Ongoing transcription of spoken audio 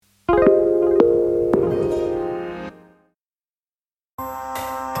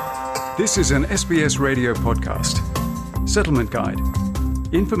This is an SBS radio podcast. Settlement Guide.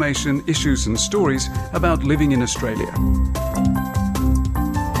 Information, issues and stories about living in Australia.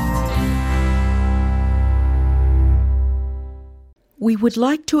 We would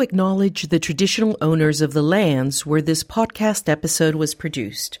like to acknowledge the traditional owners of the lands where this podcast episode was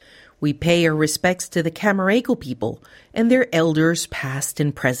produced. We pay our respects to the Camaragal people and their elders past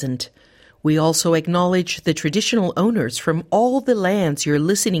and present. We also acknowledge the traditional owners from all the lands you're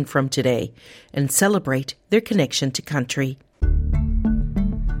listening from today and celebrate their connection to country.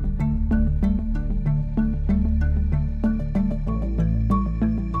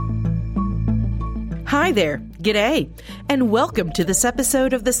 Hi there, g'day, and welcome to this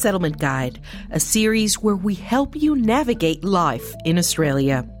episode of The Settlement Guide, a series where we help you navigate life in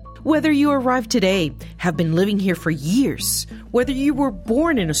Australia. Whether you arrived today, have been living here for years, whether you were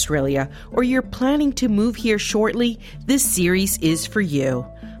born in Australia, or you're planning to move here shortly, this series is for you.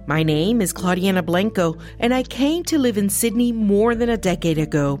 My name is Claudiana Blanco, and I came to live in Sydney more than a decade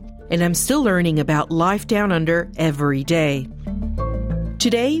ago, and I'm still learning about life down under every day.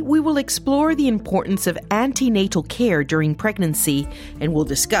 Today, we will explore the importance of antenatal care during pregnancy, and we'll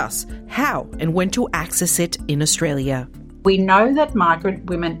discuss how and when to access it in Australia. We know that migrant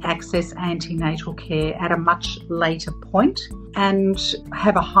women access antenatal care at a much later point and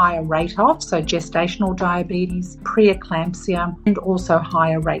have a higher rate of, so gestational diabetes, preeclampsia, and also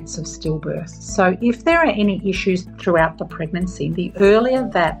higher rates of stillbirth. So if there are any issues throughout the pregnancy, the earlier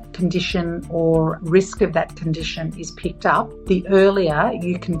that condition or risk of that condition is picked up, the earlier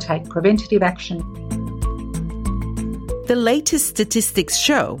you can take preventative action. The latest statistics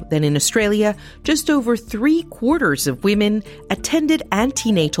show that in Australia, just over 3/4 of women attended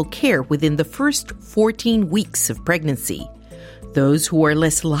antenatal care within the first 14 weeks of pregnancy. Those who are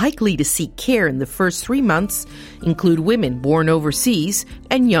less likely to seek care in the first 3 months include women born overseas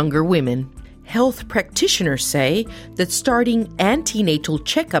and younger women. Health practitioners say that starting antenatal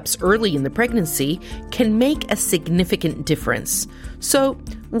checkups early in the pregnancy can make a significant difference. So,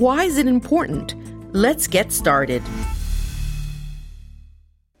 why is it important? Let's get started.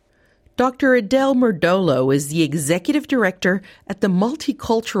 Dr. Adele Merdolo is the Executive Director at the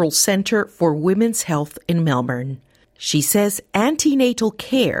Multicultural Centre for Women's Health in Melbourne. She says antenatal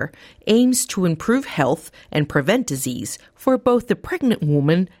care aims to improve health and prevent disease for both the pregnant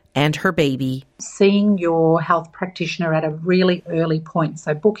woman and her baby. Seeing your health practitioner at a really early point,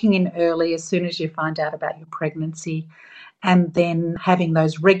 so booking in early as soon as you find out about your pregnancy, and then having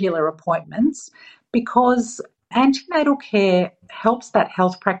those regular appointments, because antenatal care helps that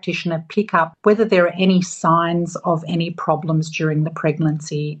health practitioner pick up whether there are any signs of any problems during the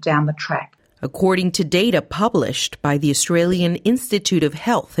pregnancy down the track. According to data published by the Australian Institute of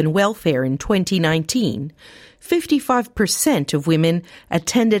Health and Welfare in 2019, 55% of women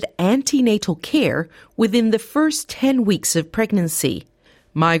attended antenatal care within the first 10 weeks of pregnancy.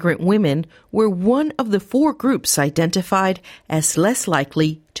 Migrant women were one of the 4 groups identified as less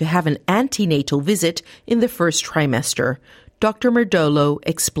likely to have an antenatal visit in the first trimester. Dr. Merdolo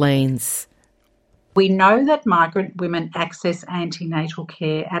explains. We know that migrant women access antenatal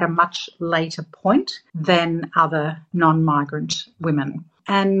care at a much later point than other non-migrant women.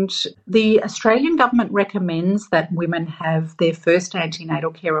 And the Australian government recommends that women have their first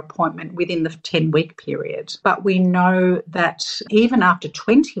antenatal care appointment within the 10-week period. But we know that even after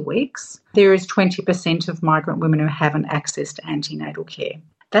 20 weeks, there is 20% of migrant women who haven't accessed antenatal care.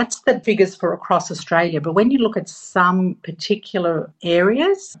 That's the figures for across Australia. But when you look at some particular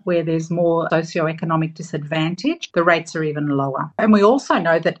areas where there's more socioeconomic disadvantage, the rates are even lower. And we also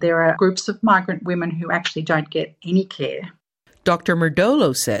know that there are groups of migrant women who actually don't get any care. Dr.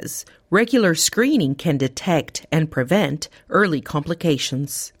 Merdolo says regular screening can detect and prevent early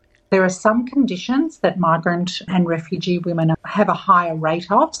complications. There are some conditions that migrant and refugee women have a higher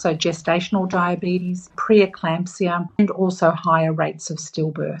rate of, so gestational diabetes, preeclampsia, and also higher rates of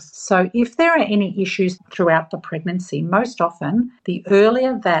stillbirth. So if there are any issues throughout the pregnancy, most often the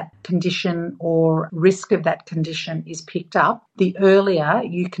earlier that condition or risk of that condition is picked up, the earlier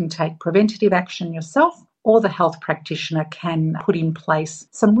you can take preventative action yourself, or the health practitioner can put in place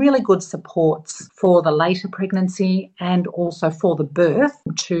some really good supports for the later pregnancy and also for the birth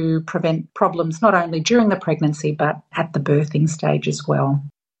to prevent problems not only during the pregnancy but at the birthing stage as well.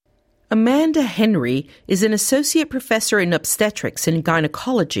 Amanda Henry is an associate professor in obstetrics and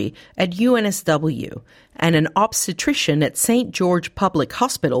gynecology at UNSW and an obstetrician at St. George Public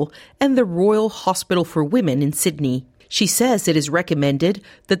Hospital and the Royal Hospital for Women in Sydney. She says it is recommended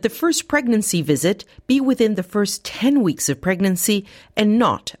that the first pregnancy visit be within the first 10 weeks of pregnancy and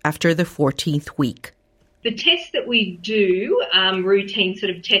not after the 14th week. The tests that we do, routine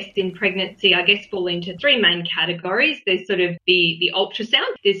sort of tests in pregnancy, I guess fall into three main categories. There's sort of the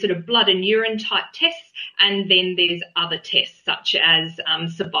ultrasound, there's sort of blood and urine type tests, and then there's other tests such as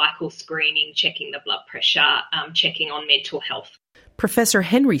cervical screening, checking the blood pressure, checking on mental health. Professor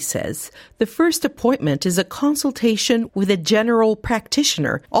Henry says the first appointment is a consultation with a general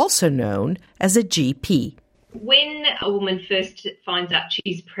practitioner, also known as a GP. When a woman first finds out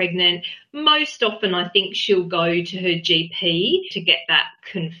she's pregnant, most often I think she'll go to her GP to get that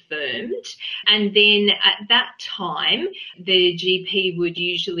confirmed. And then at that time, the GP would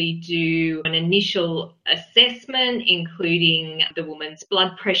usually do an initial assessment, including the woman's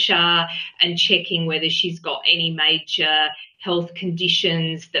blood pressure and checking whether she's got any major health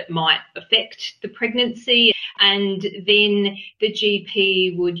conditions that might affect the pregnancy. And then the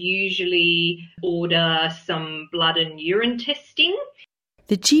GP would usually order some blood and urine testing.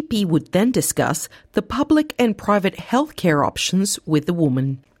 The GP would then discuss the public and private healthcare options with the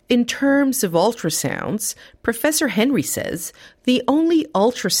woman. In terms of ultrasounds, Professor Henry says the only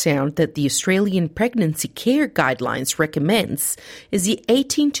ultrasound that the Australian Pregnancy Care Guidelines recommends is the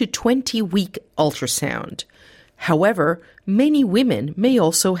 18 to 20-week ultrasound. However, many women may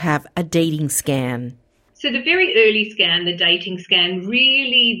also have a dating scan. So the very early scan, the dating scan,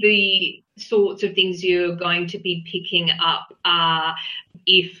 really the sorts of things you're going to be picking up are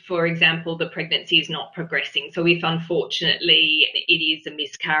if, for example, the pregnancy is not progressing. So if, unfortunately, it is a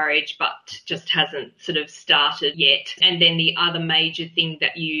miscarriage but just hasn't sort of started yet. And then the other major thing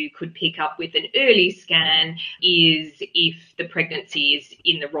that you could pick up with an early scan is if the pregnancy is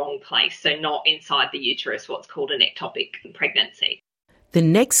in the wrong place, so not inside the uterus, what's called an ectopic pregnancy. The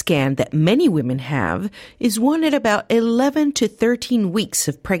next scan that many women have is one at about 11 to 13 weeks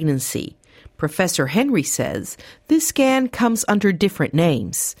of pregnancy. Professor Henry says this scan comes under different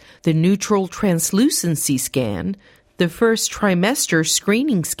names: the neutral translucency scan, the first trimester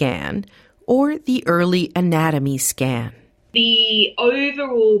screening scan, or the early anatomy scan. The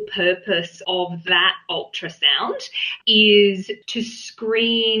overall purpose of that ultrasound is to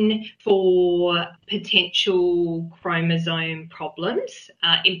screen for potential chromosome problems,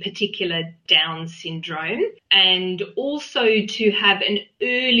 in particular Down syndrome, and also to have an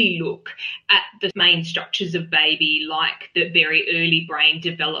early look at the main structures of baby, like the very early brain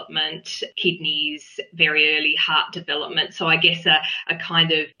development, kidneys, very early heart development. So I guess a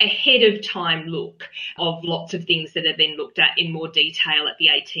kind of ahead of time look of lots of things that are then looked at in more detail at the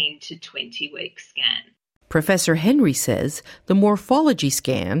 18 to 20 week scan. Professor Henry says the morphology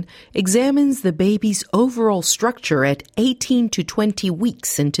scan examines the baby's overall structure at 18 to 20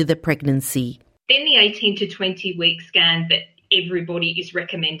 weeks into the pregnancy. Then the 18 to 20 week scan that everybody is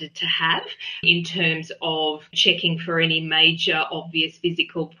recommended to have in terms of checking for any major obvious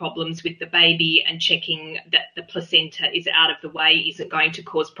physical problems with the baby and checking that the placenta is out of the way, isn't going to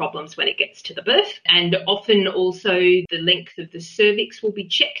cause problems when it gets to the birth. And often also the length of the cervix will be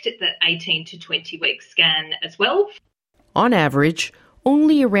checked at that 18 to 20 week scan as well. On average,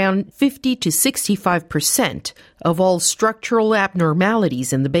 only around 50 to 65% of all structural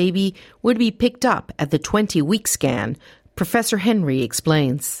abnormalities in the baby would be picked up at the 20-week scan, Professor Henry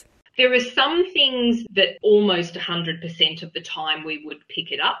explains. There are some things that almost 100% of the time we would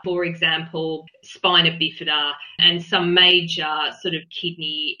pick it up. For example, spina bifida and some major sort of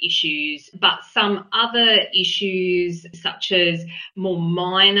kidney issues, but some other issues such as more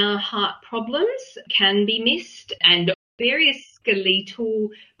minor heart problems can be missed, and various skeletal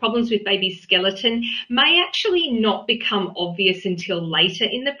problems with baby's skeleton may actually not become obvious until later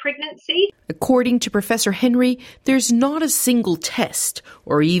in the pregnancy. According to Professor Henry, there's not a single test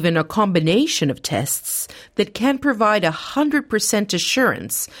or even a combination of tests that can provide 100%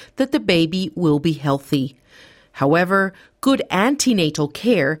 assurance that the baby will be healthy. However, good antenatal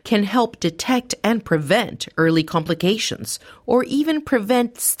care can help detect and prevent early complications or even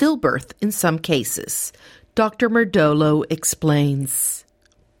prevent stillbirth in some cases. Dr. Merdolo explains.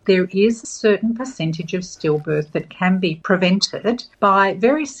 There is a certain percentage of stillbirth that can be prevented by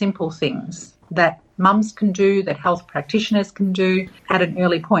very simple things that mums can do, that health practitioners can do at an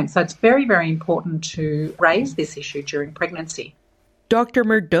early point. So it's very, very important to raise this issue during pregnancy. Dr.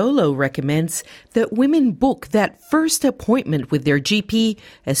 Merdolo recommends that women book that first appointment with their GP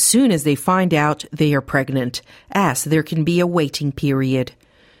as soon as they find out they are pregnant, as there can be a waiting period.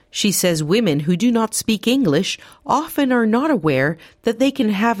 She says women who do not speak English often are not aware that they can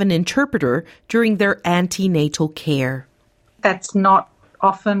have an interpreter during their antenatal care. That's not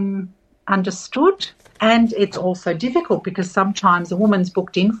often understood, and it's also difficult because sometimes a woman's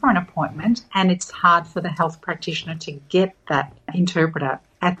booked in for an appointment and it's hard for the health practitioner to get that interpreter.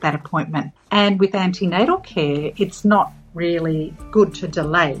 at that appointment. And with antenatal care, it's not really good to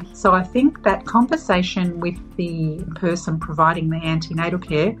delay. So I think that conversation with the person providing the antenatal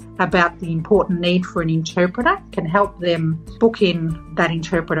care about the important need for an interpreter can help them book in that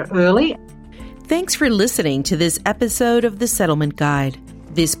interpreter early. Thanks for listening to this episode of The Settlement Guide.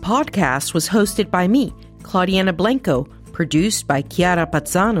 This podcast was hosted by me, Claudiana Blanco, produced by Chiara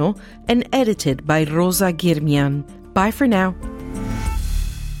Pazzano, and edited by Rosa Girmian. Bye for now.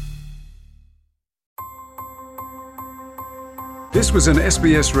 This was an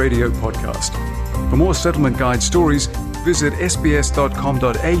SBS radio podcast. For more Settlement Guide stories, visit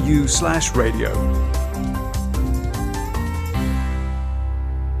sbs.com.au/radio.